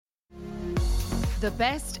The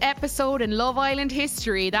best episode in Love Island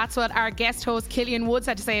history. That's what our guest host Killian Woods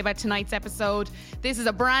had to say about tonight's episode. This is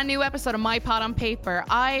a brand new episode of My Pod on Paper.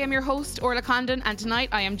 I am your host, Orla Condon, and tonight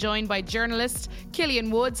I am joined by journalist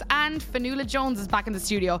Killian Woods, and Fionnuala Jones is back in the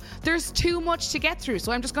studio. There's too much to get through,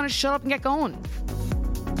 so I'm just going to shut up and get going.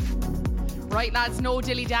 Right, lads, no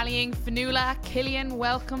dilly-dallying. Fionnuala, Killian,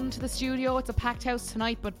 welcome to the studio. It's a packed house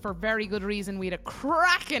tonight, but for very good reason. We had a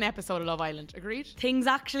cracking episode of Love Island. Agreed? Things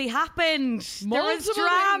actually happened. There was Multiple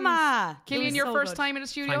drama. Killian, your first time in the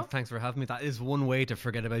studio? Thanks for having me. That is one way to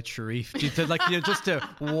forget about Sharif. Just to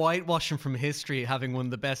whitewash him from history, having one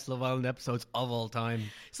of the best Love Island episodes of all time.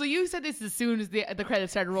 So you said this as soon as the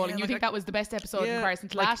credits started rolling. You think that was the best episode in comparison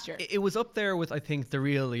to last year? It was up there with, I think, the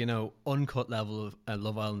real, uncut level of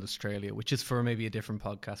Love Island Australia, which is for maybe a different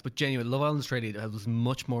podcast. But genuinely, Love Island Australia was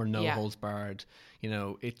much more no holds barred.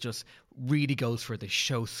 It just really goes for it. They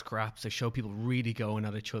show scraps. They show people really going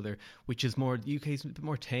at each other, which is more, the UK's a bit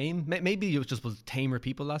more tame. Maybe it was tamer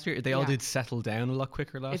people last year. They all did settle down a lot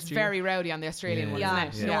quicker last year. It's very rowdy on the Australian one,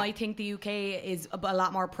 isn't it? No, I think the UK is a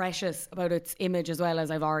lot more precious about its image, as well as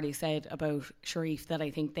I've already said about Sharif, that I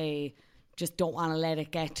think they just don't want to let it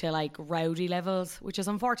get to like rowdy levels, which is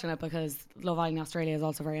unfortunate because Love Island Australia is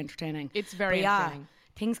also very entertaining. It's very entertaining.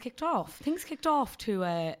 Things kicked off to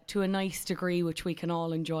a nice degree, which we can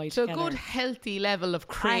all enjoy together. So a good healthy level of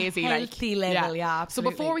crazy. A healthy level, yeah,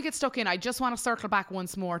 absolutely. So before we get stuck in, I just want to circle back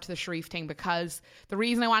once more to the Sharif thing, because the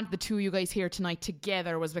reason I wanted the two of you guys here tonight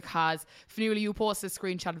together was because Fionnuala, you posted a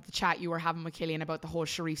screenshot of the chat you were having with Killian about the whole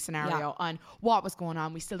Sharif scenario and what was going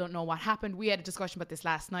on. We still don't know what happened. We had a discussion about this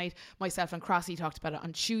last night. Myself and Crossy talked about it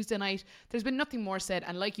on Tuesday night. There's been nothing more said,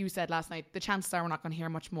 and like you said last night, the chances are we're not going to hear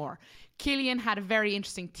much more. Killian had a very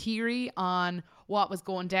interesting theory on what was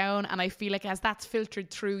going down, and I feel like as that's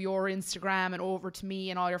filtered through your Instagram and over to me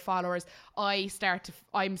and all your followers, I'm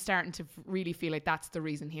starting to really feel like that's the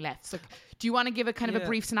reason he left. So do you want to give a kind of a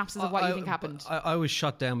brief synopsis of what you think happened? I was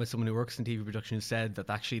shot down by someone who works in TV production who said that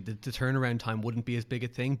actually the turnaround time wouldn't be as big a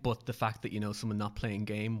thing, but the fact that someone not playing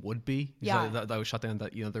game would be. So that was shot down,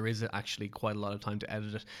 that there is actually quite a lot of time to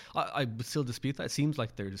edit it. I would still dispute that. It seems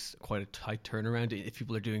like there's quite a tight turnaround. If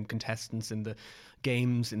people are doing contestants in the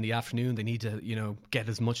games in the afternoon, they need to get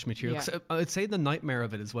as much material. I'd say the nightmare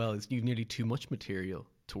of it as well is you've nearly too much material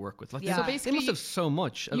to work with. So basically, they must have so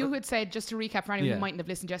much. You had said, just to recap for anyone who mightn't have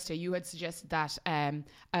listened yesterday, you had suggested that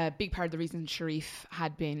a big part of the reason Sharif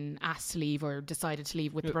had been asked to leave or decided to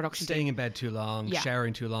leave with the production staying team, in bed too long,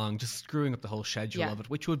 showering too long, just screwing up the whole schedule of it,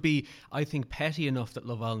 which would be, I think, petty enough that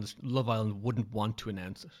Love Island wouldn't want to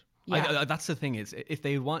announce it. That's the thing, is if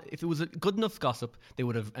it was a good enough gossip, they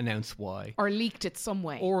would have announced why, or leaked it some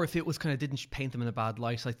way, or if it was kind of didn't paint them in a bad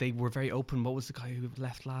light, like they were very open. What was the guy who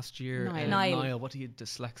left last year? Niall. What, he had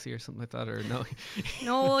dyslexia or something like that, or no?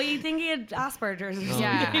 No, you think he had Asperger's?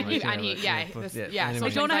 Anyway. So I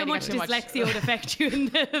don't know how much dyslexia would affect you in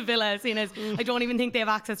the villa, seeing as I don't even think they have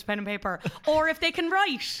access to pen and paper, or if they can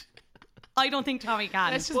write. I don't think Tommy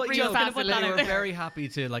can. Let's just bring us back. They were very happy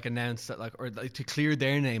to announce that, or to clear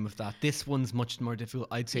their name of that. This one's much more difficult.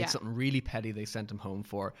 I'd say it's something really petty they sent him home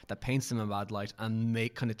for, that paints them in a bad light and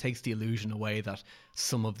kind of takes the illusion away that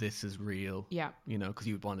some of this is real. Yeah, because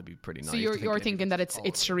you would want to be pretty nice. So you're thinking that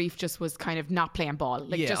it's Sharif just was kind of not playing ball,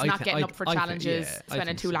 just not getting up for challenges,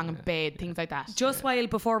 spending too long in bed, things like that. Just while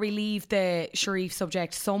before we leave the Sharif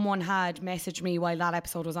subject, someone had messaged me while that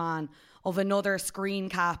episode was on of another screen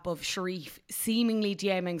cap of Sharif seemingly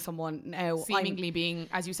DMing someone. Now, seemingly being,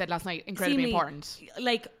 as you said last night, incredibly important.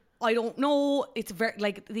 Like, I don't know. It's very,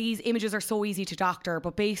 like, these images are so easy to doctor,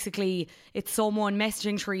 but basically it's someone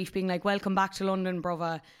messaging Sharif being like, "Welcome back to London,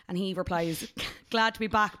 brother," and he replies, "Glad to be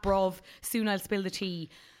back, bruv. Soon I'll spill the tea."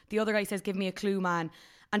 The other guy says, "Give me a clue, man."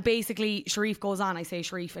 And basically, Sharif goes on, I say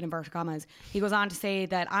Sharif in inverted commas, he goes on to say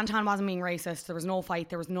that Anton wasn't being racist, there was no fight,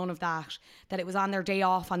 there was none of that it was on their day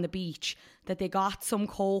off on the beach, that they got some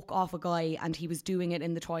coke off a guy and he was doing it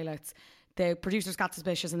in the toilets. The producers got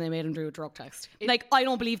suspicious and they made him do a drug test. I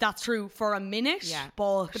don't believe that's true for a minute,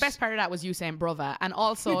 but the best part of that was you saying brother, and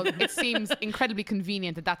also it seems incredibly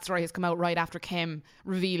convenient that story has come out right after Kim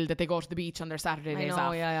revealed that they go to the beach on their Saturday days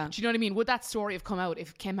off. Do you know what I mean? Would that story have come out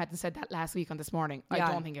if Kim hadn't said that last week on This Morning? I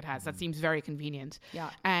don't think it has. That seems very convenient.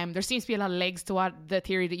 There seems to be a lot of legs to what the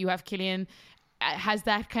theory that you have, Killian. Has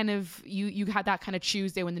that kind of you had that kind of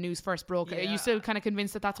Tuesday when the news first broke? Are you still kind of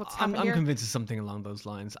convinced that that's what's happening? I'm convinced it's something along those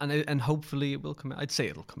lines, and hopefully it will come out. I'd say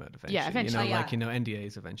it'll come out eventually. Yeah, eventually.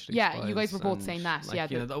 NDAs eventually. Yeah, you guys were both saying that.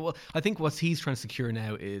 Well, I think what he's trying to secure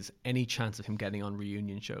now is any chance of him getting on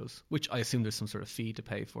reunion shows, which I assume there's some sort of fee to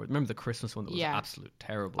pay for. Remember the Christmas one that was absolute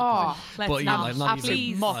terrible. Oh,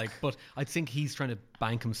 but I think he's trying to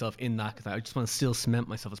bank himself in that, because I just want to still cement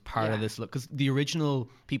myself as part of this look, because the original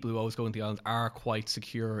people who always go into the islands are quite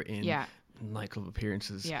secure in nightclub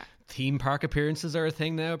appearances. Theme park appearances are a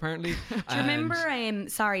thing now, apparently. Do you remember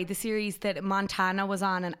the series that Montana was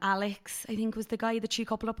on, and Alex, I think, was the guy that she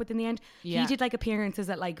coupled up with in the end? He did like appearances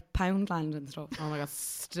at like Poundland and stuff. Oh my god,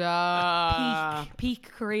 stop. Peak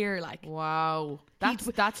career, like. Wow.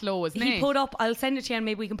 That's low, isn't it? He put up, I'll send it to you and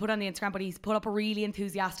maybe we can put it on the Instagram, but he's put up a really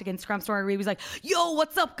enthusiastic Instagram story where he was like, yo,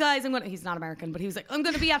 what's up guys? He's not American, but he was like, I'm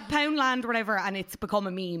going to be at Poundland or whatever, and it's become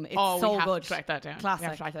a meme. It's so good. To track that down.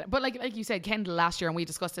 Classic. But like you said, Kendall last year, and we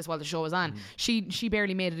discussed this while the show was on, she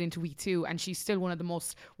barely made it into week 2, and she's still one of the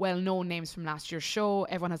most well-known names from last year's show.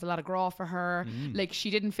 Everyone has a lot of graw for her. Like,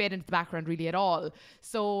 she didn't fade into the background really at all.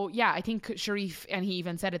 So yeah, I think Sharif, and he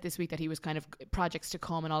even said it this week, that he was kind of projects to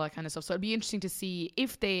come and all that kind of stuff. So it'll be interesting to see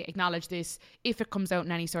if they acknowledge this, if it comes out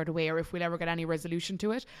in any sort of way, or if we'll ever get any resolution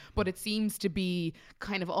to it. But it seems to be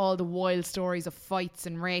kind of all the wild stories of fights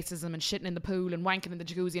and racism and shitting in the pool and wanking in the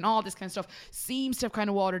jacuzzi and all this kind of stuff seems to have kind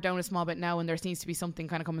of watered down a small bit now, and there seems to be something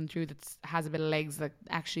kind of coming through that has a bit of legs that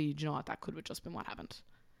actually, you know what, that could have just been what happened.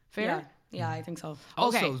 Fair? Yeah, I think so.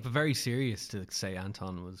 Also, it was very serious to say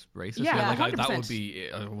Anton was racist. Yeah, like that would be.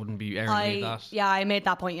 I wouldn't be airing that. Yeah, I made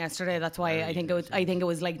that point yesterday. That's why I think it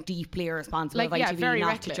was like deeply irresponsible of ITV not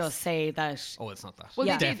reckless. To just say that. Oh, it's not that.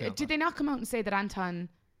 Well, did they not come out and say that Anton?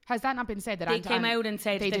 Has that not been said that they came out and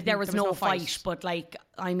said that there was no fight, but like,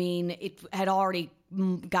 I mean, it had already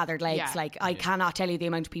gathered legs. Like, I cannot tell you the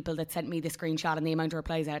amount of people that sent me the screenshot and the amount of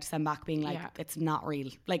replies I had to send back being like, it's not real.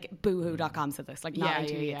 Like, boohoo.com said this, like, not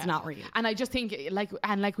ITV, it's not real. And I just think,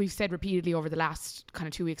 like we've said repeatedly over the last kind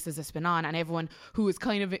of 2 weeks as it's been on, and everyone who is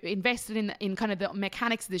kind of invested in kind of the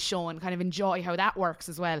mechanics of the show and kind of enjoy how that works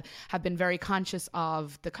as well, have been very conscious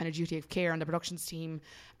of the kind of duty of care on the productions team,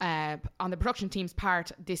 on the production team's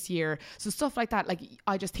part this year. So stuff like that, like,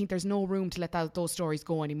 I just think there's no room to let those stories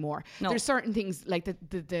go anymore. There's certain things like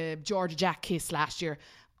the Georgia Jack kiss last year.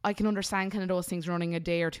 I can understand kind of those things running a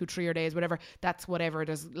day or 2, 3 days, whatever. That's whatever.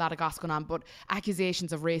 There's a lot of gossip going on, but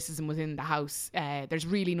accusations of racism within the house, there's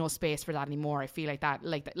really no space for that anymore. I feel like that,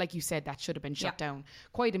 like you said, that should have been shut down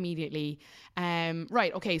quite immediately.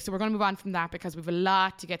 Right, okay, so we're going to move on from that because we've a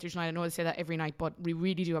lot to get through tonight. I know I say that every night, but we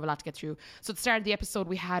really do have a lot to get through. So at the start of the episode,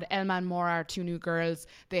 we had Elma and Maura, our 2 new girls.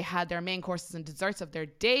 They had their main courses and desserts of their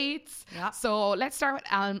dates. Yeah. So let's start with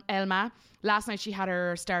Elma. Last night she had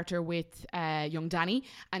her starter with young Danny,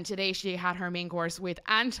 and today she had her main course with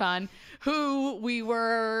Anton, who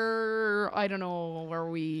were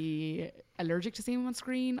we allergic to seeing him on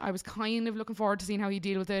screen? I was kind of looking forward to seeing how he'd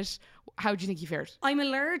deal with it. How do you think he fared? I'm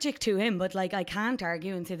allergic to him, but like, I can't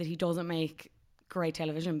argue and say that he doesn't make great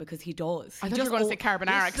television, because he does. I thought you were going to say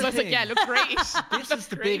carbonara, because I was like, yeah, it looks great. This is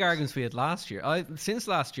the big arguments we had last year. Since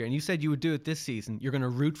last year, and you said you would do it this season, you're going to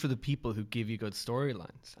root for the people who give you good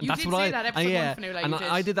storylines. And that's did what say that episode one, Fanula, and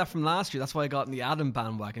I did that from last year. That's why I got in the Adam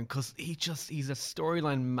bandwagon, because he's a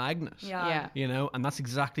storyline magnet. Yeah. You know, and that's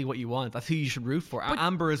exactly what you want. That's who you should root for. But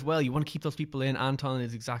Amber as well. You want to keep those people in. Anton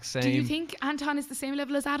is exact same. Do you think Anton is the same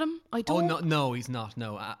level as Adam? I don't. Oh no, he's not.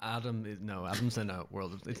 No, Adam's in a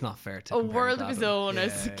world. It's not fair to. A world of his own.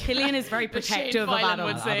 Killian is very protective of Adam.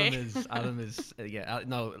 Would say. Adam is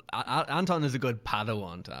Anton is a good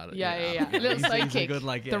Padawan to Adam. Yeah. A little sidekick.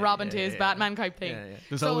 Good, the Robin to his Batman type thing. Yeah.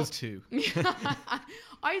 There's always 2.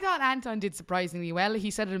 I thought Anton did surprisingly well.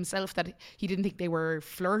 He said it himself that he didn't think they were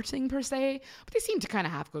flirting per se, but they seemed to kind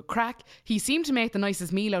of have good crack. He seemed to make the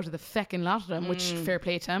nicest meal out of the feckin' lot of them, which fair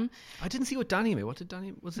play to him. I didn't see what Danny made. What did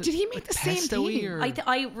Danny? Was it? Did he make the same thing?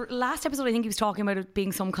 Last episode, I think he was talking about it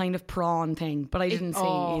being some kind of prawn thing, but I didn't see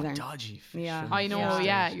either. Dodgy fish. Yeah, I know.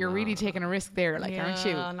 Yeah, you're really taking a risk there, aren't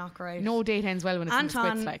you? Not great. No date ends well when it's Anton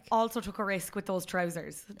in the squits, like. Also took a risk with those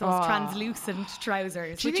trousers, those translucent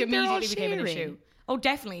trousers, which immediately became an issue. Oh,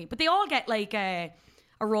 definitely. But they all get like a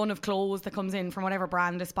run of clothes that comes in from whatever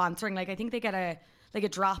brand is sponsoring. Like, I think they get a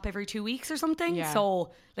drop every 2 weeks or something. Yeah.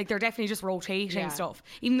 So like, they're definitely just rotating stuff.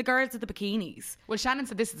 Even the girls with the bikinis. Well, Shannon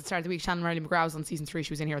said this at the start of the week. Shannon Riley McGraw was on season 3.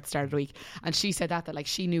 She was in here at the start of the week, and she said that like,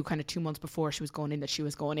 she knew kind of 2 months before she was going in that she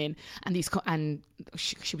was going in, and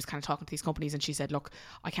she was kind of talking to these companies, and she said, look,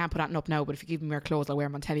 I can't put Anton up now, but if you give me her clothes, I'll wear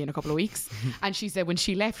them on telly in a couple of weeks. And she said when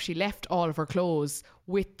she left all of her clothes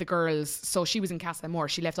with the girls. So she was in Castlemore.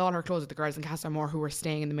 She left all her clothes with the girls in Castlemore who were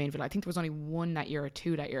staying in the main villa. I think there was only 1 that year or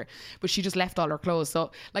 2 that year, but she just left all her clothes.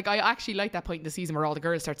 So like, I actually like that point in the season where all the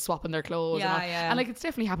girls start swapping their clothes. And like, it's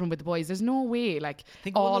definitely happening with the boys. There's no way, like, I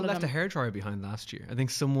think all of them left a hairdryer behind last year. I think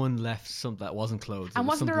someone left something that wasn't clothes. And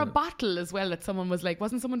wasn't there a bottle as well that someone was like,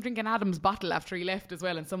 wasn't someone drinking Adam's bottle after he left as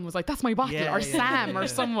well, and someone was like, that's my bottle, or Sam or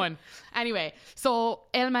someone. Anyway, so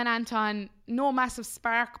Elma and Anton, no massive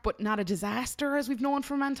spark, but not a disaster as we've known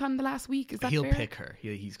from Anton the last week. Is that He'll fair? pick her.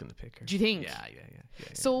 He's going to pick her. Do you think? Yeah.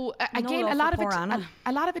 So again, love a lot for of it, poor Anna.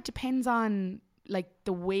 a lot of it depends on like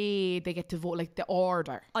the way they get to vote, like the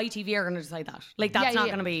order. ITV are going to decide that. Like that's not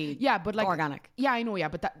going to be but like organic. Yeah, I know. Yeah,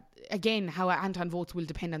 but that again, how Anton votes will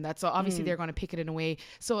depend on that. So obviously they're going to pick it in a way.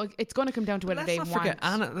 So it's going to come down to whether Let's they not want. forget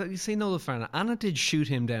Anna. You say no to Anna. Anna did shoot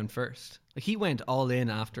him down first. Like he went all in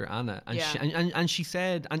after Anna, and Yeah. she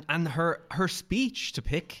said, and her speech to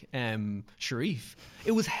pick Sharif,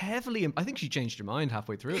 it was heavily. I think she changed her mind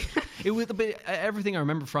halfway through it. It was a bit. Everything I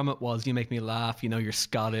remember from it was, you make me laugh. You know, you're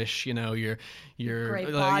Scottish. You know, you're Great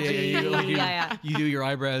like, body. Yeah. You do your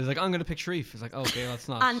eyebrows. Like, I'm gonna pick Sharif. It's like, okay, that's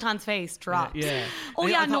not. Anton's face dropped. Yeah. Oh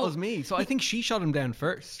I yeah, thought no. it was me. So I think she shot him down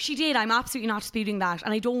first. She did. I'm absolutely not disputing that.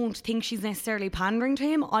 And I don't think she's necessarily pandering to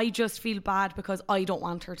him. I just feel bad because I don't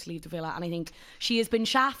want her to leave the villa. And I think she has been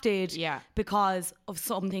shafted because of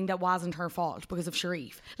something that wasn't her fault, because of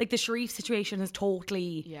Sharif. Like the Sharif situation has totally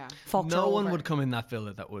fucked her No over. one would come in that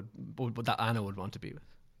villa that Anna would want to be with.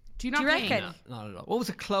 Do you not Do you think? reckon? No, not at all. What was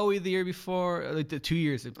it, Chloe the year before? Like the 2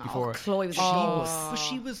 years before. Chloe was But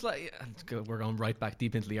she was like, we're going right back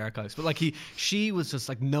deep into the archives. But like she was just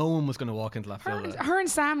like, no one was going to walk into that villa. Her and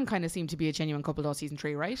Sam kind of seemed to be a genuine couple though, season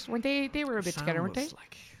 3, right? Weren't they? They were a bit Sam together, weren't they? was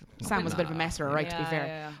like, Sam was a bit of a messer, right? To be Yeah, fair,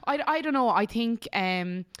 yeah. I don't know. I think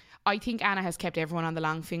Anna has kept everyone on the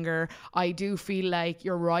long finger. I do feel like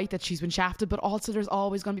you're right that she's been shafted, but also there's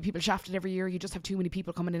always going to be people shafted every year. You just have too many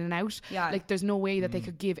people coming in and out. Yeah. Like there's no way that they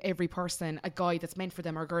could give every person a guy that's meant for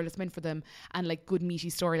them or a girl that's meant for them and like good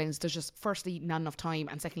meaty storylines. There's just firstly not enough time,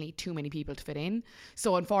 and secondly too many people to fit in.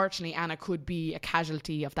 So unfortunately, Anna could be a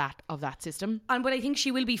casualty of that system. But I think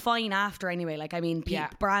she will be fine after anyway. Like, I mean,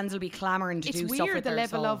 brands will be clamouring to It's do stuff weird with the her.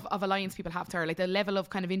 level of alliance people have to her, like the level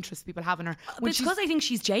of kind of interest people have in her. But it's because I think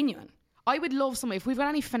she's genuine. I would love some, if we've got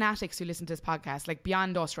any fanatics who listen to this podcast, like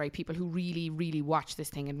beyond us, right, people who really, really watch this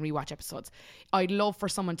thing and rewatch episodes, I'd love for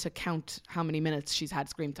someone to count how many minutes she's had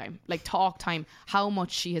screen time, like talk time, how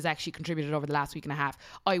much she has actually contributed over the last week and a half.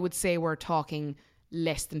 I would say we're talking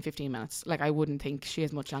less than 15 minutes. Like I wouldn't think she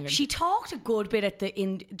has much longer. She talked a good bit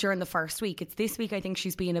during the first week. It's this week I think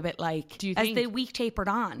she's being a bit like, Do you as think? the week tapered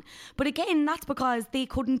on. But again, that's because they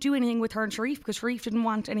couldn't do anything with her and Sharif, because Sharif didn't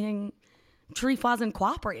want anything. Sharif wasn't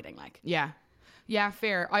cooperating. Like, Yeah,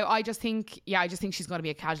 fair. I just think she's going to be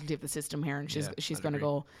a casualty of the system here, and she's going to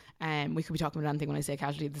go. We could be talking about anything when I say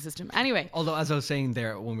casualty of the system. Anyway, although as I was saying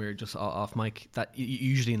there when we were just off mic, that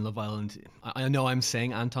usually in Love Island, I know I'm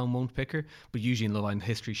saying Anton won't pick her, but usually in Love Island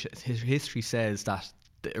history says that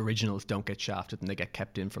the originals don't get shafted and they get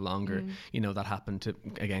kept in for longer. You know, that happened to,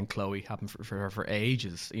 again, Chloe, happened for her for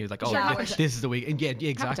ages. You're like, this is the week. And yeah,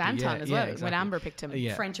 exactly. happened to Anton as well, exactly. when Amber picked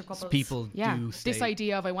him. friendship couples. People do stay. This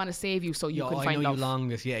idea of I want to save you so you can I find know love. you long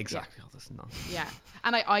this. Yeah, exactly. Oh, that's not. Yeah,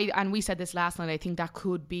 and and we said this last night. I think that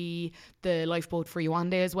could be the lifeboat for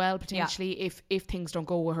Yewande as well, potentially, if things don't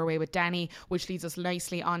go her way with Danny, which leads us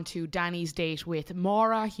nicely onto Danny's date with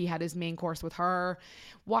Maura. He had his main course with her.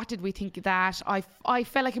 What did we think of that? I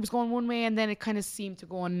felt like it was going one way and then it kind of seemed to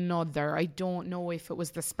go another. I don't know if it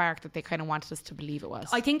was the spark that they kind of wanted us to believe it was.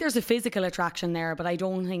 I think there's a physical attraction there, but I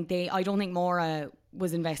don't think Maura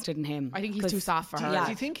was invested in him. I think he's too soft for her.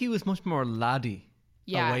 Do you think he was much more laddie?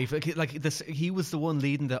 Yeah. Away. Like this, he was the one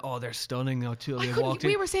leading they're stunning.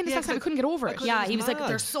 We were saying this last time, we couldn't get over it. Yeah, he was like,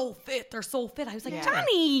 they're so fit. I was like, Yeah.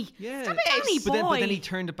 Danny, yeah, Danny boy. But then he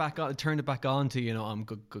turned it back on to, I'm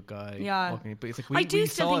good guy. Yeah. Walking. But it's like we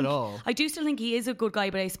saw it all. I do still think he is a good guy,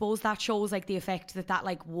 but I suppose that shows like the effect that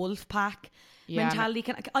like wolf pack mentality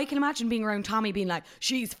can. I can imagine being around Tommy being like,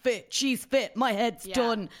 she's fit, my head's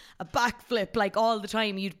done, a backflip like all the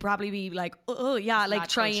time. You'd probably be like, oh yeah, like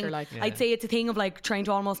trying. I'd say it's a thing of like trying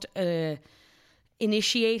to almost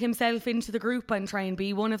initiate himself into the group and try and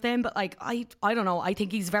be one of them. But like I don't know. I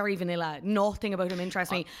think he's very vanilla. Nothing about him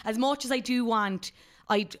interests me as much as I do want.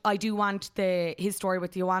 I do want his story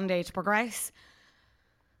with Yewande to progress.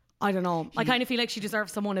 I don't know. I kind of feel like she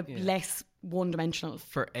deserves someone less one-dimensional.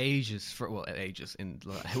 For ages,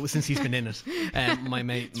 since he's been in it. My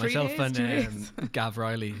mate, myself, and Gav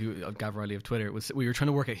Riley of Twitter, we were trying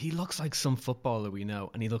to work out. He looks like some footballer we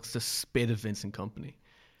know, and he looks the spit of Vincent Kompany.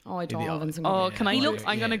 Oh, I don't know Vincent Kompany. Oh, can I look?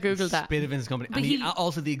 I'm going to Google that. Spit of Vincent Kompany. And he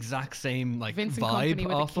also the exact same like Vincent vibe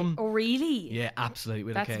off him. Oh, really? Yeah,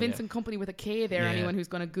 absolutely. That's Vincent Kompany with a K there. Anyone who's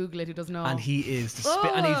going to Google it who doesn't know. And he is the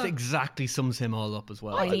spit, and he exactly sums him all up as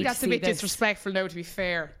well. I think that's a bit disrespectful now, to be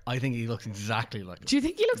fair. I think he looks exactly like him. Do you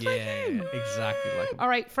think he looks like him? Yeah, exactly like him. All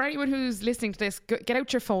right, for anyone who's listening to this, get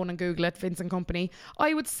out your phone and Google it, Vincent Kompany.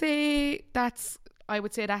 I would say I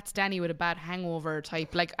would say that's Danny with a bad hangover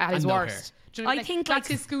type, like at his no worst. Do you know what I mean? think, that's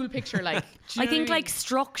like- his school picture. Like, I think like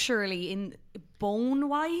structurally in bone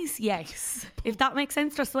wise, yes. If that makes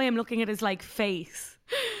sense, just the way I'm looking at his like face.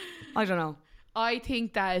 I don't know. I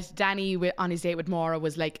think that Danny on his date with Maura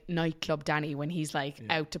was like nightclub Danny when he's like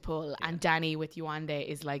out to pull, and Danny with Yewande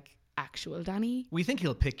is like actual Danny. We think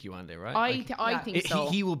he'll pick Yewande, right? I think so.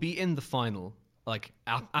 He will be in the final, like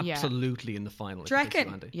absolutely in the final. Do you reckon?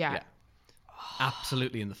 Yewande. Yeah.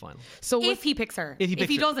 Absolutely in the final. So If he picks her. If he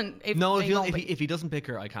picks her. doesn't. No, they won't be. if he doesn't pick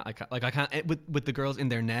her, I can't. I can't. With the girls in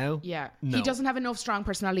there now. yeah, no. he doesn't have enough strong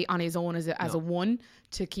personality on his own as a one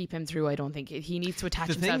to keep him through. I don't think he needs to attach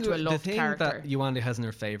himself to a loved the thing character. that Yewande has in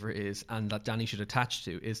her favour is, and that Danny should attach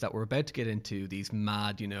to, is that we're about to get into these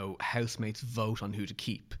mad, housemates vote on who to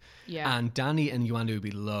keep. Yeah. And Danny and Yewande will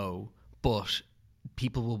be low, but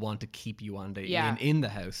people will want to keep Yewande Yeah. in the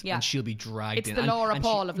house, Yeah. and she'll be dragged It's in. the And- Laura and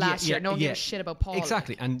Paul of last year. No one gives a shit about Paul.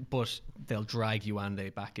 Exactly, but they'll drag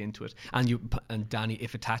Yewande back into it, and Danny,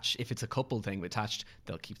 if it's a couple thing attached,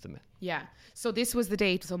 they'll keep them in. Yeah. So this was the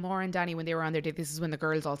date. So Maura and Danny, when they were on their date, this is when the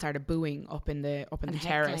girls all started booing up in the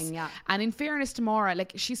terrace. heckling, yeah. And in fairness to Maura,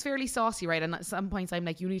 like she's fairly saucy, right? And at some points I'm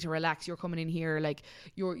like, you need to relax. You're coming in here, like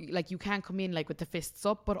you can't come in like with the fists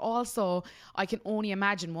up. But also, I can only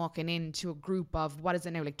imagine walking into a group of what is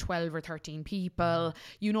it now, like 12 or 13 people.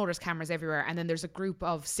 There's cameras everywhere, and then there's a group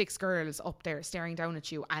of 6 girls up there staring down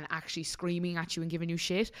at you and actually screaming at you and giving you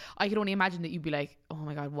shit. I could only imagine that you'd be like, oh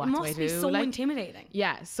my god, what It do I must do? be so Like, intimidating.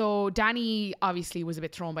 yeah, so Danny obviously was a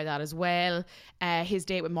bit thrown by that as well. His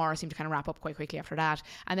date with Maura seemed to kind of wrap up quite quickly after that.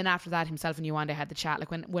 And then after that, himself and Yewande had the chat. Like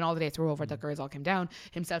when all the dates were over, the girls all came down.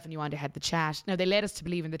 Himself and Yewande had the chat. Now, they led us to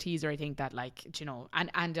believe in the teaser, I think, that like, and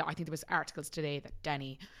I think there was articles today that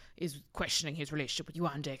Danny is questioning his relationship with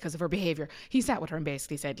Yewande because of her behaviour. He sat with her and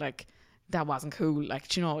basically said, like, that wasn't cool. Like,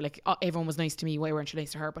 everyone was nice to me. Why weren't you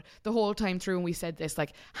nice to her? But the whole time through, when we said this,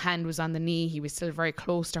 like, hand was on the knee. He was still very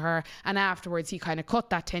close to her. And afterwards, he kind of cut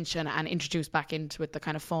that tension and introduced back into it the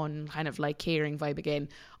kind of fun, kind of like caring vibe again.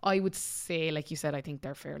 I would say, like you said, I think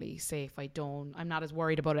they're fairly safe. I'm not as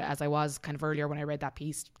worried about it as I was kind of earlier when I read that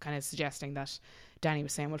piece, kind of suggesting that Danny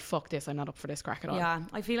was saying, well, fuck this. I'm not up for this crack at all. Yeah,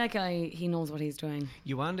 I feel like he knows what he's doing.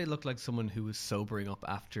 Yewande looked like someone who was sobering up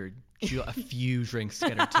after a few drinks to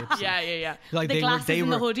get her tipsy. Yeah. Like The glasses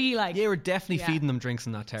and the hoodie, like. they were definitely Yeah. feeding them drinks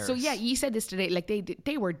on that terrace. So yeah, you said this today. Like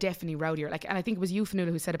they were definitely rowdier. Like, and I think it was you, Fionnuala,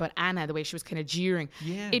 who said about Anna, the way she was kind of jeering.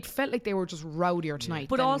 Yeah. It felt like they were just rowdier tonight.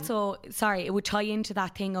 But than- also, sorry, it would tie into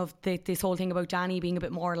that thing of this whole thing about Danny being a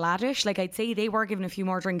bit more laddish. Like, I'd say they were given a few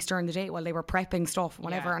more drinks during the date while they were prepping stuff,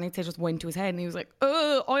 whatever. Yeah. And I'd say just went to his head and he was like,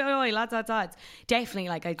 oh, oi, lads. Definitely,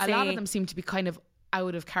 like, I'd a say. lot of them seem to be kind of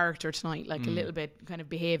out of character tonight, like a little bit kind of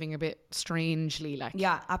behaving a bit strangely. Like,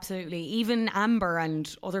 Yeah, absolutely. Even Amber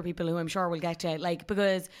and other people who I'm sure we'll get to, like,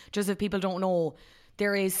 because just if people don't know,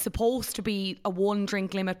 there is supposed to be a 1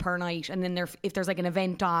 drink limit per night, and then if there's like an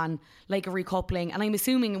event on, like a recoupling, and I'm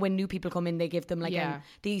assuming when new people come in, they give them like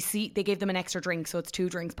they give them an extra drink, so it's 2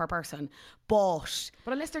 drinks per person. But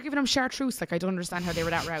unless they're giving them chartreuse, like I don't understand how they were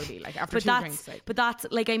that rowdy. Like after 2 drinks, like. but that's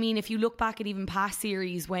like, I mean, if you look back at even past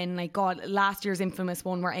series when, like, God, last year's infamous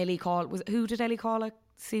one where Ellie who did Ellie call a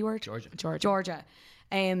C word? Georgia.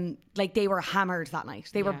 Like, they were hammered that night.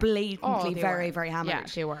 They were blatantly they very hammered. Yeah,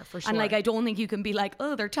 they were, for sure. And like, I don't think you can be like,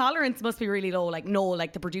 oh, their tolerance must be really low. Like, no,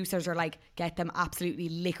 like the producers are like, get them absolutely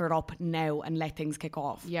liquored up now and let things kick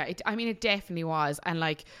off. Yeah, it definitely was. And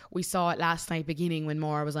like, we saw it last night beginning when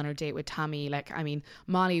Maura was on her date with Tommy. Like, I mean,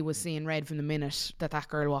 Molly was seeing red from the minute that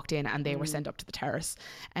girl walked in, and they were sent up to the terrace.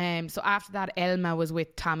 So after that, Elma was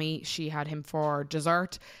with Tommy. She had him for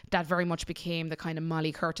dessert. That very much became the kind of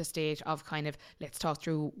Molly Curtis date of kind of, let's talk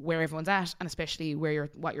through where everyone's at, and especially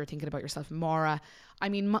what you're thinking about yourself and Maura. I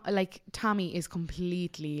mean, like, Tommy is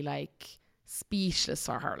completely like speechless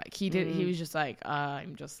for her. Like, he was just like,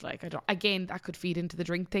 I'm just like, I don't. Again, that could feed into the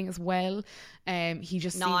drink thing as well. He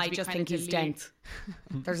just I just think he's dense.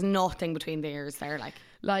 There's nothing between the ears there.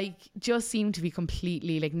 Like just seemed to be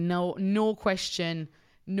completely like no question,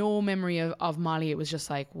 no memory of Molly. It was just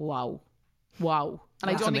like wow. And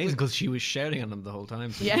That's I don't amazing think because she was shouting on him the whole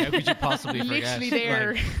time. So Yeah. how could you possibly forget? Literally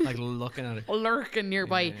there. like looking at it. lurking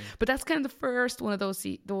nearby. Yeah. But that's kind of the first one of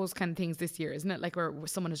those kind of things this year, isn't it? Like where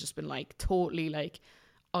someone has just been like totally like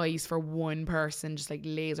eyes for one person, just like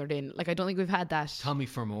lasered in. Like I don't think we've had that. Tommy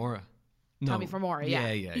for Maura. No. Tommy for Maura,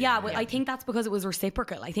 yeah. Yeah, well, I think that's because it was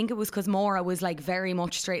reciprocal. I think it was because Maura was like very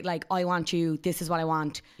much straight, like, I want you, this is what I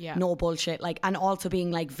want. Yeah. No bullshit. Like, and also being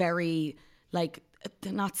like very, like,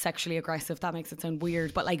 not sexually aggressive, that makes it sound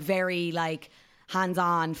weird, but like very like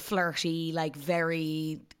hands-on, flirty, like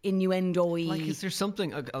very innuendo-y. Like, is there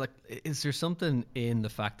something in the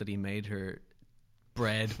fact that he made her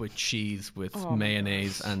bread with cheese with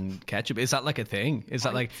mayonnaise and ketchup? Is that like a thing? Is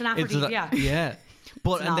that like it's an aphrodisiac? Yeah.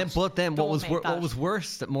 But then what Don't was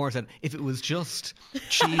worse that Maura said, if it was just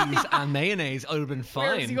cheese and mayonnaise, I would have been fine.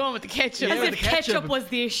 Where was he going with the ketchup? As with if the ketchup was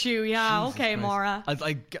the issue. Yeah, Jesus okay, Christ. Maura.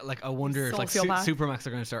 I wonder if like Sociopath. Supermax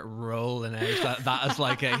are going to start rolling out that as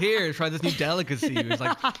like a, here, try this new delicacy. It's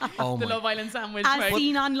like, oh The my, Love Island sandwich. As right?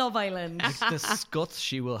 seen on Love Island. like the scuts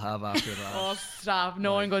she will have after that. Oh, stop.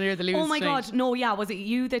 No one going near the loose Oh my string. God, no, yeah, was it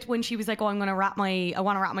you that when she was like, oh, I want to wrap my legs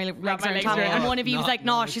around legs Tommy, around and her. one of you was like,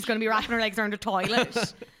 no, she's going to be wrapping her legs around the toilet.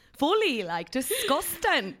 Fully, like,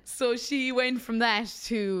 disgusting. So she went from that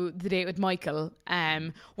to the date with Michael,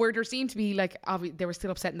 where there seemed to be like, they were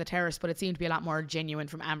still upset in the terrace, but it seemed to be a lot more genuine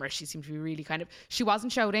from Amber. She seemed to be really kind of, she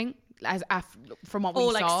wasn't shouting from what we saw.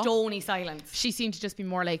 Like stony silence. She seemed to just be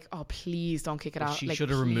more like, oh, please don't kick it out. She like, should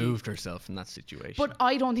have please. removed herself in that situation. But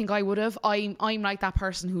I don't think I would have. I'm like that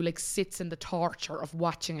person who like sits in the torture of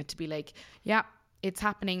watching it to be like, yeah, it's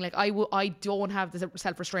happening. Like I don't have the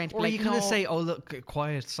self-restraint. or Like, you kind of no. say, oh look,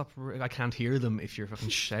 quiet, stop, I can't hear them if you're fucking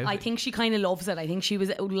shouting. I think she kind of loves it. I think she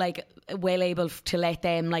was like well able to let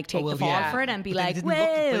them like take the fall yeah. for it and be But like, they didn't look,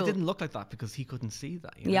 well, they didn't look like that because he couldn't see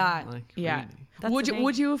that. You know? Yeah. Like, Yeah. really. That's the thing.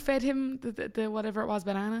 Would you have fed him the whatever it was,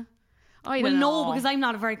 banana? I well, don't know. no, because I'm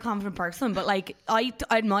not a very confident person, but like I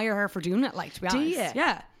admire her for doing it. Like, to be honest, you?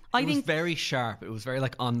 yeah. I It was think very sharp. It was very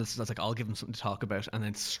like on this. I was like, I'll give him something to talk about, and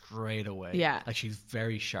then straight away, Yeah. like she's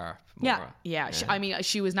very sharp. Yeah. Maura. Yeah, I mean,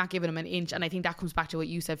 she was not giving him an inch, and I think that comes back to what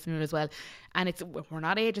you said, Fionnuala, as well. And we're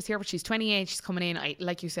not ages here, but she's 28. She's coming in.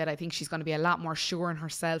 Like you said, I think she's going to be a lot more sure in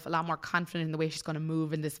herself, a lot more confident in the way she's going to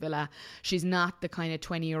move in this villa. She's not the kind of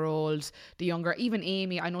 20-year-old, the younger. Even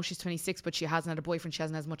Amy, I know she's 26, but she hasn't had a boyfriend. She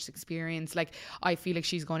hasn't as much experience. Like, I feel like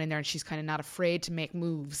she's going in there and she's kind of not afraid to make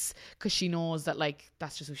moves because she knows that like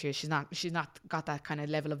that's just who she is. She's not got that kind of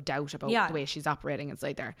level of doubt about the way she's operating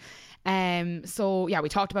inside there. So yeah, we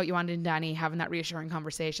talked about Yolanda and Danny having that reassuring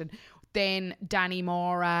conversation. Then Danny,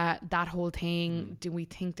 Maura, that whole thing. Do we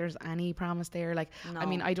think there's any promise there? Like, I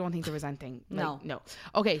mean, I don't think there was anything. Like, no.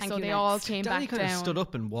 Okay, Thank so you, they next. all came Danny back kind down. of stood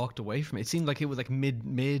up and walked away from it. It seemed like it was like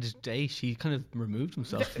mid date. He kind of removed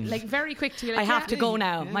himself. and- Like very quick to be like, I have yeah. to go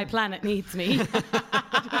now. My planet needs me.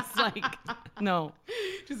 Just like, no.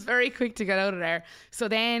 Just very quick to get out of there. So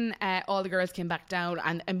then all the girls came back down,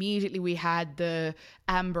 and immediately we had the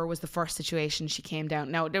Amber was the first situation she came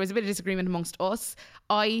down. Now there was a bit of disagreement amongst us.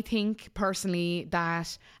 I think personally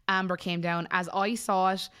that Amber came down as I saw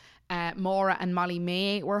it. Maura and Molly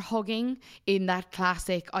May were hugging in that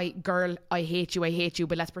classic I hate you,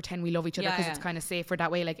 but let's pretend we love each other because it's kind of safer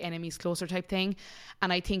that way, like enemies closer type thing.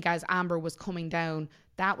 And I think as Amber was coming down,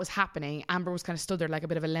 that was happening. Amber was kind of stood there like a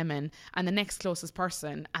bit of a lemon, and the next closest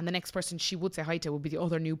person, and the next person she would say hi to would be the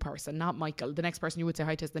other new person, not Michael. The next person you would say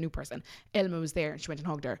hi to is the new person. Elma was there and she went and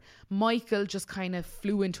hugged her. Michael just kind of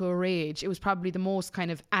flew into a rage. It was probably the most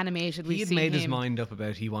kind of animated we've he had seen made him. his mind up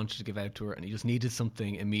about he wanted to give out to her, and he just needed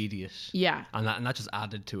something immediate. Yeah. and that just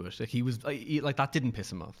added to it. Like he was like that didn't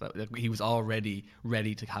piss him off. Like, he was already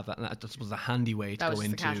ready to have that, and that just was a handy way to That go was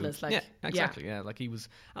just the into. catalyst, like, yeah, exactly. Yeah, like he was,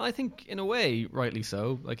 and I think in a way, rightly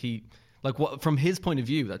so. Like he. Like what from his point of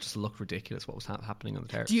view, that just looked ridiculous. What was happening on the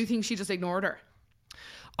terrace? Do you think she just ignored her?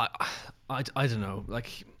 I don't know.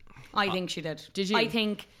 Like I think she did. Did you? I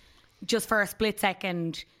think just for a split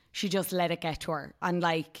second, she just let it get to her. And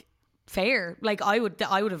like, fair. Like I would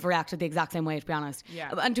have reacted the exact same way, to be honest.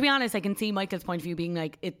 Yeah. And to be honest, I can see Michael's point of view being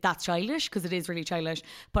like, that's childish, because it is really childish.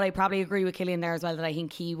 But I probably agree with Killian there as well, that I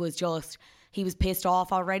think he was pissed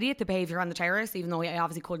off already at the behaviour on the terrace, even though he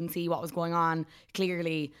obviously couldn't see what was going on.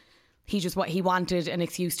 Clearly, he wanted an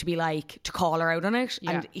excuse to be like, to call her out on it.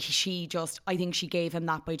 Yeah. And I think she gave him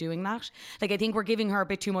that by doing that. Like, I think we're giving her a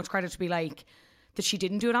bit too much credit to be like, that she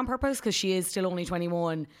didn't do it on purpose, because she is still only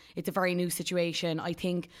 21. It's a very new situation. I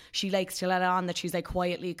think she likes to let on that she's like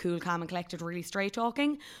quietly cool, calm and collected, really straight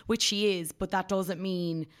talking, which she is, but that doesn't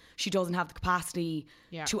mean she doesn't have the capacity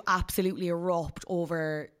to absolutely erupt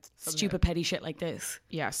over stupid petty shit like this.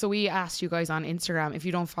 Yeah, so we asked you guys on Instagram. If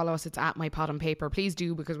you don't follow us, it's at My Pot on Paper. Please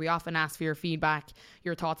do, because we often ask for your feedback,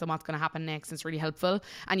 your thoughts on what's going to happen next. It's really helpful,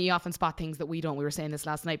 and you often spot things that we don't. We were saying this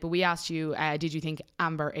last night, but we asked you, did you think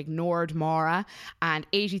Amber ignored Maura? And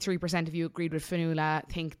 83% of you agreed with Fionnuala,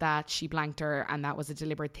 think that she blanked her and that was a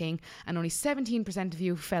deliberate thing, and only 17% of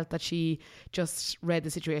you felt that she just read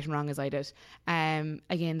the situation wrong, as I did.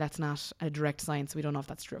 Again, that's not a direct science, so we don't know if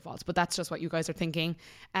that's true or false, but that's just what you guys are thinking.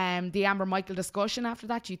 the Amber Michael discussion after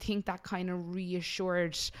that, do you think that kind of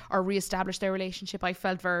reassured or reestablished their relationship? I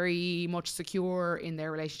felt very much secure in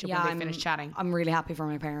their relationship when they finished chatting. I'm really happy for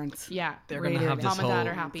my parents. Yeah, they're going to have this Mom and Dad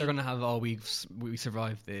are happy. They're going to have, we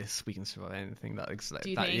survived this, we can survive anything. Do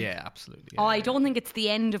you think? Yeah, absolutely. Yeah. I don't think it's the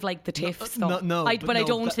end of like the tiffs. No, I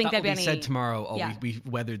don't think there'll be any. Said tomorrow, we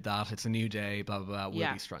weathered that. It's a new day. Blah blah blah.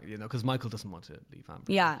 We'll be strong. Because Michael doesn't want to leave Amber.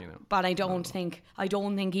 Yeah, but I don't think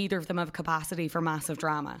either of them have capacity for massive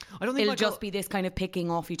drama. I don't think it'll just be this kind of picking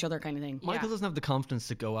off each other kind of thing. Michael doesn't have the confidence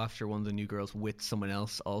to go after one of the new girls with someone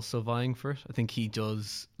else also vying for it. I think he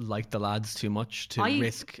does like the lads too much to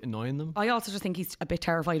risk annoying them. I also just think he's a bit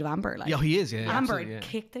terrified of Amber. Yeah, he is. Yeah, Amber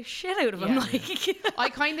kicked the shit out of him.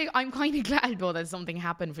 I'm kind of glad though that something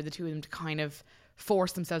happened for the two of them to kind of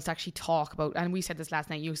force themselves to actually talk about, and we said this last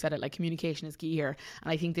night, you said it, like communication is key here,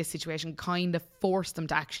 and I think this situation kind of forced them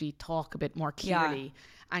to actually talk a bit more clearly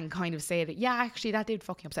and kind of say that, actually that did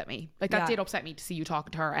fucking upset me. Like that did upset me to see you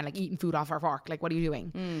talking to her and like eating food off her fork. Like, what are you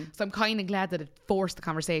doing? So I'm kind of glad that it forced the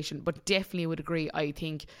conversation, but definitely would agree. I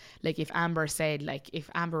think like if Amber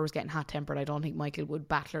was getting hot tempered, I don't think Michael would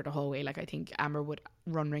battle her the whole way. Like I think Amber would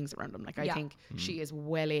run rings around him. Like I think she is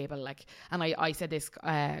well able, like, and I said this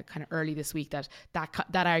kind of early this week that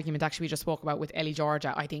argument actually we just spoke about with Ellie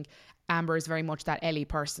Georgia. I think Amber is very much that Ellie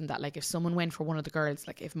person that like if someone went for one of the girls,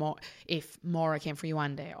 like if Maura came for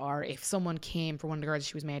Yewande, or if someone came for one of the girls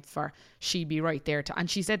she was made for, she'd be right there to. And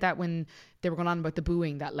she said that when they were going on about the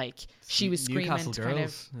booing, that like she was screaming Newcastle to girls, kind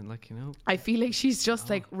of, and like, I feel like she's just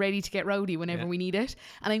like ready to get rowdy whenever we need it,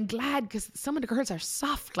 and I'm glad because some of the girls are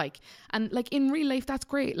soft, like, and like in real life that's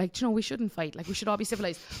great, like, we shouldn't fight, like we should all be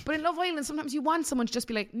civilized, but in Love Island sometimes you want someone to just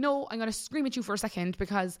be like, no, I'm going to scream at you for a second,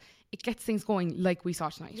 because it gets things going like we saw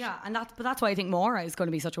tonight. And that's why I think Maura is going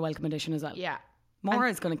to be such a welcome addition as well.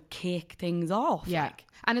 Maura is going to kick things off.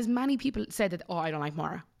 And as many people said that, I don't like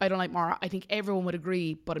Maura, I think everyone would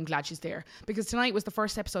agree, but I'm glad she's there, because tonight was the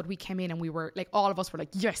first episode we came in and we were like, all of us were like,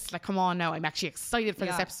 yes, like come on now, I'm actually excited for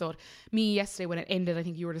this episode. Me yesterday when it ended, I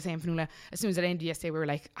think you were the same, Fionnuala, as soon as it ended yesterday we were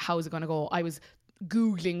like, how's it going to go? I was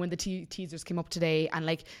Googling when the teasers came up today and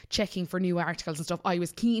like checking for new articles and stuff. I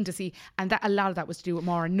was keen to see, and that a lot of that was to do with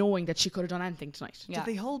Maura knowing that she could have done anything tonight. Did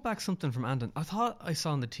they hold back something from Anton? I thought I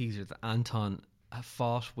saw in the teaser that Anton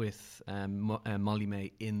fought with Molly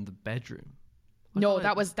May in the bedroom.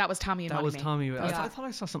 That was Tommy and Molly May. That was Tommy. I thought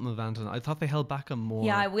I saw something of Anton. I thought they held back on more.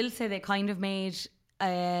 Yeah, I will say they kind of made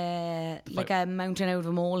like a mountain out of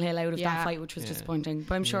a molehill out of that fight, which was disappointing.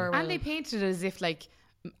 But I'm sure. And they painted it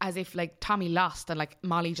as if Tommy lost and like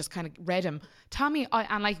Molly just kind of read him. Tommy,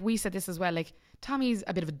 and like we said this as well, like Tommy's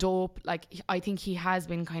a bit of a dope. Like I think he has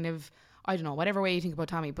been kind of, I don't know, whatever way you think about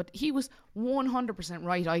Tommy, but he was 100%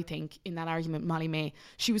 right, I think, in that argument with Molly May.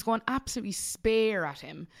 She was going absolutely spare at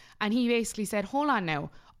him, and he basically said, hold on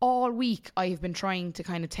now, all week I have been trying to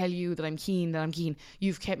kind of tell you that I'm keen.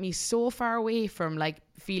 You've kept me so far away from like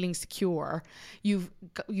feeling secure. You've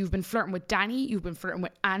been flirting with Danny, you've been flirting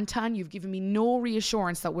with Anton, you've given me no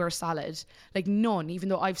reassurance that we're solid, like none, even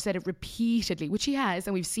though I've said it repeatedly, which he has,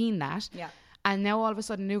 and we've seen that. And now all of a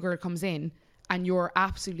sudden a new girl comes in and you're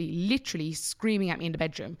absolutely literally screaming at me in the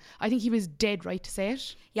bedroom. I think he was dead right to say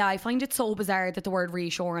it. Yeah, I find it so bizarre that the word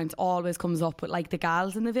reassurance always comes up with like the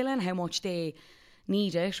gals in the villa and how much they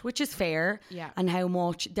need it, which is fair, and how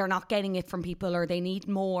much they're not getting it from people or they need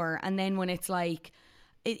more. And then when it's like,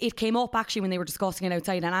 it came up actually when they were discussing it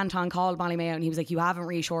outside, and Anton called Molly May out and he was like, you haven't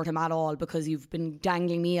reassured him at all because you've been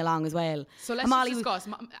dangling me along as well. So let's just discuss.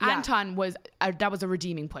 Anton was that was a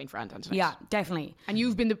redeeming point for Anton tonight. Yeah, definitely. And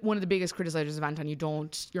you've been one of the biggest criticizers of Anton.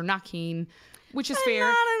 you're not keen, which is fair.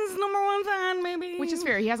 Anton's number one fan, maybe. Which is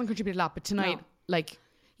fair. He hasn't contributed a lot, but tonight,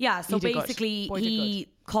 so basically he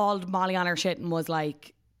called Molly on her shit and was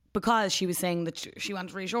like, because she was saying that she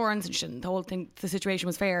wanted reassurance and the whole thing, the situation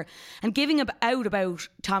was fair, and giving out about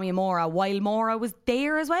Tommy and Maura while Maura was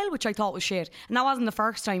there as well, which I thought was shit. And that wasn't the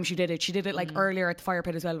first time she did it. She did it like earlier at the fire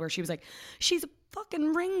pit as well, where she was like, she's a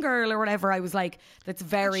fucking ring girl or whatever. I was like, that's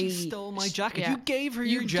very... She stole my jacket. You gave her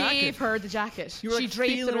your jacket. You gave her the jacket. You were she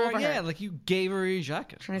draped it over her. Yeah, like you gave her your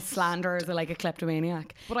jacket. Trying to slander her as like a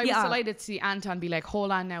kleptomaniac. But I was delighted to see Anton be like,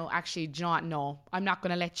 hold on now, actually, do you know what? No, I'm not going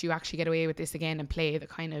to let you actually get away with this again and play the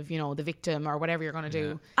kind of, the victim or whatever you're going to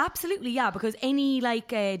do. Absolutely, yeah, because any like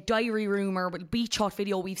diary room or beach hut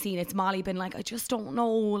video we've seen, it's Molly been like, I just don't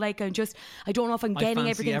know, like I don't know if I'm getting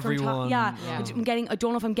everything from Tommy. I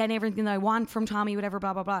don't know if I'm getting everything that I want from Tommy, whatever,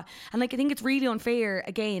 blah blah blah. And like I think it's really unfair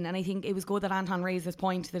again, and I think it was good that Anton raised this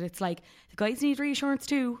point that it's like the guys need reassurance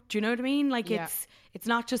too. Do you know what I mean? Like it's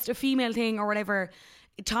not just a female thing or whatever.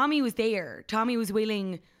 Tommy was there. Tommy was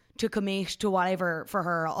willing to commit to whatever for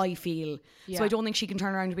her, I feel. Yeah. So I don't think she can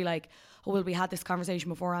turn around and be like, oh, well, we had this conversation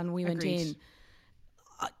before and we went Agreed. in.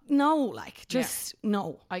 No, like, just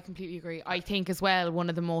no. I completely agree. I think as well, one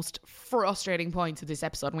of the most frustrating points of this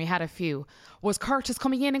episode, and we had a few, was Curtis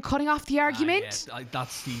coming in and cutting off the argument.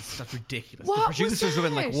 That's ridiculous. What The was producers would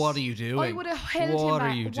have been that? like, "What are you doing? I would have held him What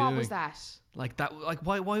back. are you What doing? was that? Like that? Like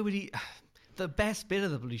why would he? The best bit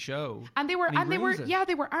of the bloody show. And they were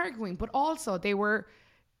arguing, but also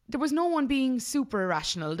there was no one being super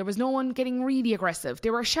irrational. There was no one getting really aggressive. They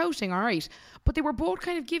were shouting, all right, but they were both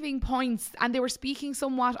kind of giving points, and they were speaking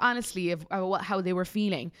somewhat honestly of how they were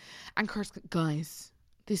feeling. And Kurt's, guys,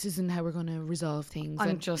 this isn't how we're going to resolve things.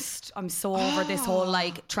 I'm so over this whole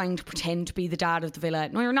like trying to pretend to be the dad of the villa.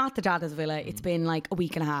 No, you're not the dad of the villa. It's been like a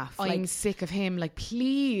week and a half. I'm sick of him. Like,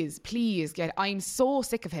 please I'm so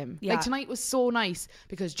sick of him. Yeah. Like, tonight was so nice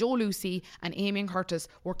because Joe Lucy and Amy and Curtis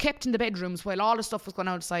were kept in the bedrooms while all the stuff was going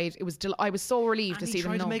outside. It was I was so relieved to see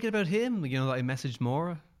them. He tried to make it about him. You know, that I messaged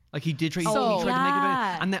Maura. Like he did try, he tried So- to make it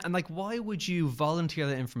about it. And like, why would you volunteer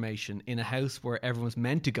that information in a house where everyone's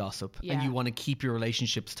meant to gossip and Yeah. you want to keep your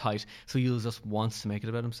relationships tight? So he just wants to make it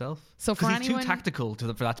about himself. So for he's anyone- too tactical for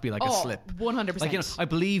that to be like a slip. 100%. Like, you know, I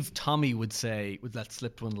believe Tommy would let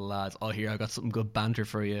slip to one of the lads, "Oh, here, I got something good banter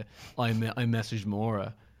for you. I messaged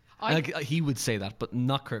Maura." Like he would say that, but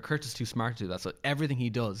not Kurt. Kurt is too smart to do that. So everything he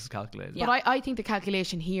does is calculated. But I think the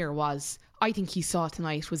calculation here was, I think he saw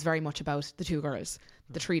tonight was very much about the two girls,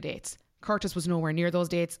 the 3 dates. Curtis was nowhere near those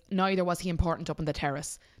dates. Neither was he important up on the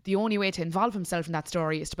terrace. The only way to involve himself in that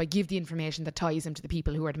story is to give the information that ties him to the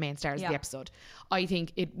people who are the main stars of the episode. I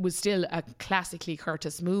think it was still a classically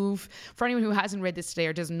Curtis move. For anyone who hasn't read this today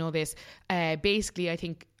or doesn't know this, basically I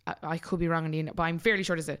think, I could be wrong on the, but I'm fairly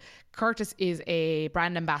sure Curtis is a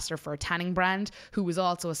brand ambassador for a tanning brand who was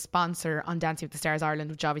also a sponsor on Dancing with the Stars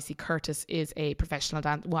Ireland, which obviously Curtis is a professional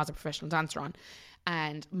dancer on.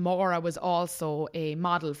 And Maura was also a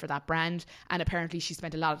model for that brand, and apparently she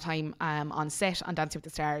spent a lot of time on set on Dancing with the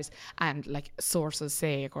Stars, and like sources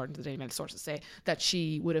say, according to the Daily Mail, sources say that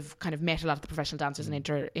she would have kind of met a lot of the professional dancers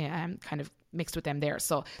and kind of mixed with them there.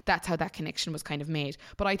 So that's how that connection was kind of made.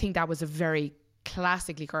 But I think that was a very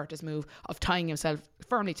classically Curtis move of tying himself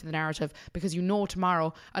firmly to the narrative, because you know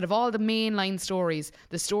tomorrow, out of all the mainline stories,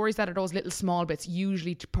 the stories that are those little small bits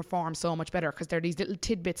usually perform so much better because they're these little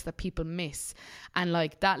tidbits that people miss. And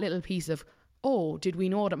like that little piece of, oh, did we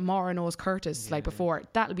know that Maura knows Curtis like before?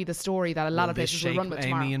 That'll be the story that a lot of places will run with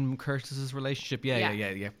tomorrow. Amy and Curtis's relationship,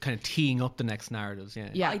 yeah, kind of teeing up the next narratives,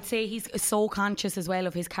 yeah. I'd say he's so conscious as well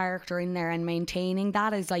of his character in there and maintaining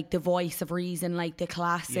that as like the voice of reason, like the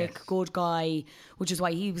classic good guy, which is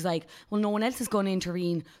why he was like, well, no one else is going to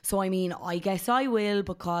intervene, so I mean, I guess I will,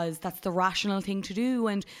 because that's the rational thing to do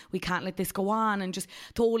and we can't let this go on. And just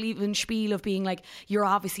the whole even spiel of being like, you're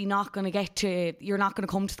obviously not going to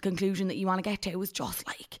come to the conclusion that you want to get to. It was just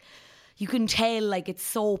like, you can tell like it's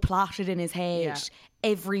so plotted in his head.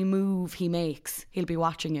 Every move he makes, he'll be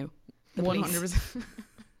watching you. 100%.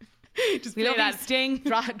 Just We play love that. you, Sting.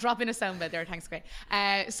 Drop in a sound bit there. Thanks, Gray.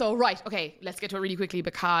 So, right, okay, let's get to it really quickly,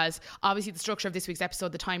 because obviously the structure of this week's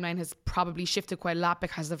episode, the timeline has probably shifted quite a lot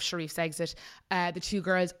because of Sharif's exit. The two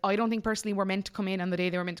girls, I don't think personally were meant to come in on the day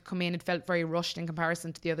they were meant to come in. It felt very rushed in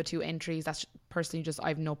comparison to the other two entries. That's personally just, I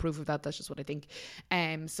have no proof of that. That's just what I think.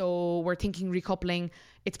 So we're thinking recoupling.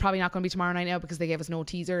 It's probably not going to be tomorrow night now because they gave us no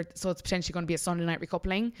teaser. So it's potentially going to be a Sunday night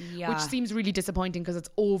recoupling, which seems really disappointing because it's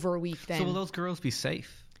over a week then. So will those girls be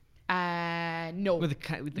safe? No,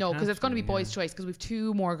 No, because it's going to be boys' choice because we've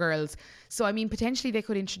two more girls. So I mean, potentially they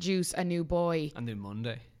could introduce a new boy. And then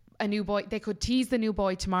Monday. A new boy. They could tease the new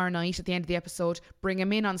boy tomorrow night at the end of the episode, bring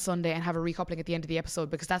him in on Sunday, and have a recoupling at the end of the episode,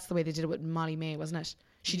 because that's the way they did it with Molly May, wasn't it?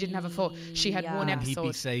 She didn't have a full. She had one And episode. he'd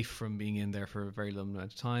be safe from being in there for a very long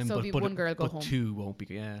amount of time. So but one girl go home. Two won't be.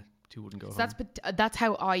 Yeah, two wouldn't go home. That's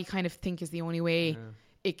how I kind of think is the only way.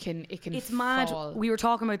 It can. It's fall. mad. We were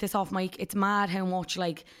talking about this off mic. It's mad how much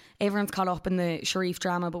like everyone's caught up in the Sharif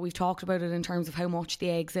drama, but we've talked about it in terms of how much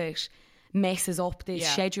the exit messes up this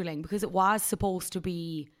scheduling, because it was supposed to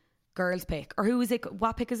be girls' pick, or who is it?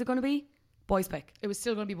 What pick is it going to be? Boys' pick. It was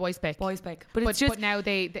still going to be boys' pick. Boys' pick. But it's just... But now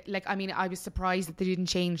they like, I mean, I was surprised that they didn't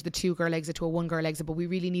change the 2-girl exit to a 1-girl exit, but we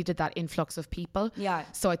really needed that influx of people. Yeah.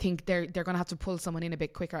 So I think they're going to have to pull someone in a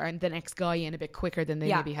bit quicker, and the next guy in a bit quicker than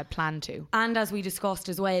they maybe had planned to. And as we discussed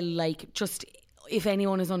as well, like, just if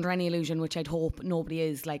anyone is under any illusion, which I'd hope nobody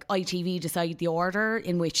is, like, ITV decide the order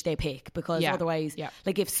in which they pick, because otherwise,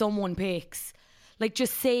 like, if someone picks, like,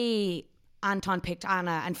 just say Anton picked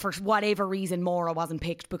Anna, and for whatever reason Maura wasn't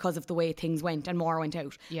picked because of the way things went and Maura went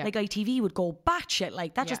out. Yeah. Like ITV would go batshit,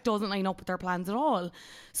 like that just doesn't line up with their plans at all.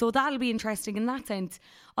 So that'll be interesting in that sense.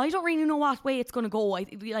 I don't really know what way it's going to go.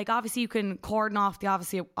 Like obviously you can cordon off the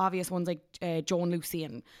obvious ones like Joan Lucy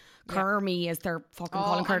and Kermy, as they're fucking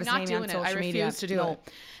calling Curtis Haney on social media. I refuse to do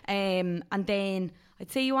it. And then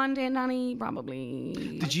I'd say you and Danny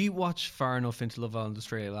probably. Did you watch far enough into Love Island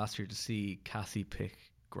Australia last year to see Cassie pick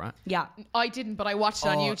Grant? Yeah, I didn't, but I watched it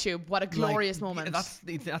on YouTube. What a glorious moment. That's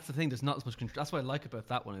the thing. There's not as much control. That's what I like about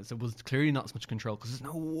that one, is there was clearly not as much control, because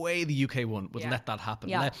there's no way the UK one would let that happen.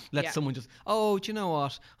 Let someone just, do you know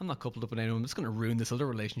what? I'm not coupled up with anyone. I'm just going to ruin this other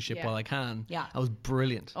relationship while I can. Yeah. That was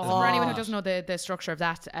brilliant. So for anyone who doesn't know the structure of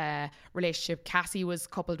that relationship, Cassie was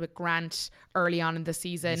coupled with Grant early on in the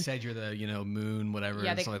season. You said you're the moon, whatever.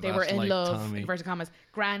 Yeah, they were in love, inverted commas.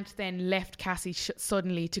 Grant then left Cassie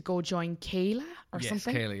suddenly to go join Kayla or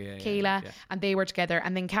something. Kayla, and they were together,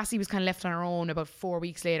 and then Cassie was kind of left on her own about 4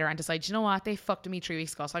 weeks later and decided, you know what, they fucked me 3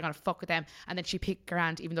 weeks ago, so I'm gonna fuck with them. And then she picked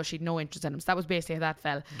Grant even though she'd no interest in him. So that was basically how that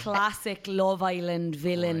fell. Classic Love Island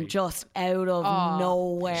villain, just out of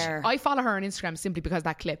nowhere. I follow her on Instagram simply because of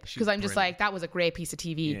that clip, because I'm just like, that was a great piece of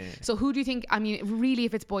TV. So who do you think, I mean, really,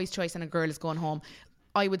 if it's boys' choice and a girl is going home,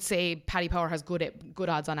 I would say Paddy Power has good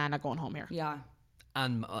odds on Anna going home here. Yeah.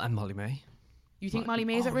 And Molly May. You think Molly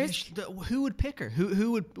May's at risk? Who would pick her?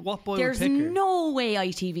 What boy There's would pick her? There's no way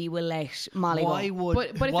ITV will let Molly go.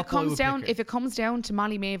 But if it comes down to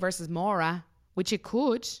Molly May versus Maura, which it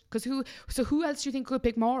could, because who else do you think could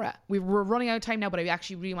pick Maura? We're running out of time now, but I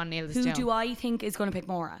actually really want to nail this down. Who do I think is going to pick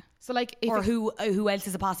Maura? So like, who else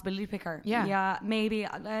is a possibility to pick her? Yeah, maybe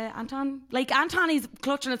Anton. Like Anton is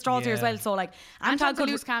clutching at straws here as well. So like Anton could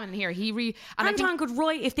lose cannon here. Anton could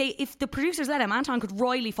if the producers let him, Anton could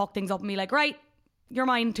royally fuck things up and be like, right, you're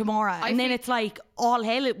mine tomorrow, and then it's like all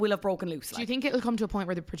hell will have broken loose. Do you think it'll come to a point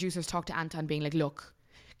where the producers talk to Anton being like, look,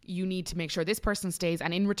 you need to make sure this person stays,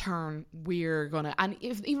 and in return we're gonna, and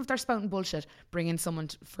even if they're spouting bullshit, bring in someone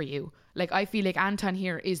for you. Like, I feel like Anton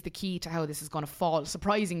here is the key to how this is going to fall.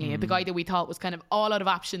 Surprisingly, the guy that we thought was kind of all out of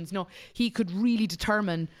options, no, he could really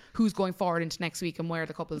determine who's going forward into next week and where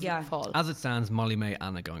the couples fall. As it stands, Molly May,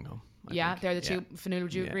 Anna going home. I think. They're the two. Fionnuala,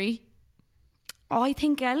 would you agree? I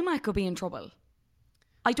think Elma could be in trouble.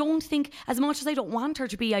 I don't think, as much as I don't want her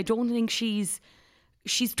to be, I don't think she's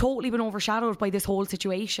totally been overshadowed by this whole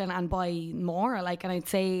situation and by Maura. Like, and I'd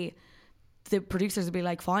say the producers would be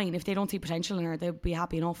like, fine, if they don't see potential in her, they'd be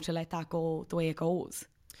happy enough to let that go the way it goes.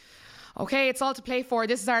 Okay, it's all to play for.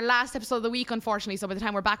 This is our last episode of the week, unfortunately, so by the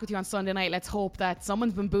time we're back with you on Sunday night, let's hope that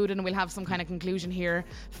someone's been booted and we'll have some kind of conclusion here.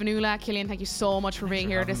 Fionnuala, Cillian, thank you so much for being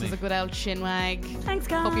here. This is a good old chinwag. Thanks,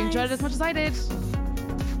 guys. Hope you enjoyed it as much as I did.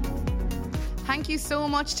 Thank you so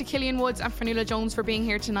much to Cillian Woods and Fionnuala Jones for being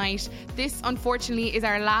here tonight. This, unfortunately, is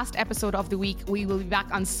our last episode of the week. We will be back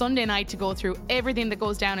on Sunday night to go through everything that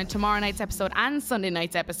goes down in tomorrow night's episode and Sunday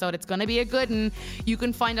night's episode. It's going to be a good one. You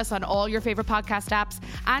can find us on all your favourite podcast apps.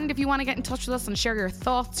 And if you want to get in touch with us and share your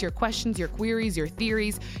thoughts, your questions, your queries, your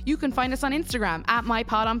theories, you can find us on Instagram at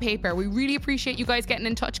MyPodOnPaper. We really appreciate you guys getting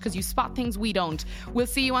in touch because you spot things we don't. We'll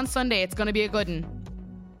see you on Sunday. It's going to be a good one.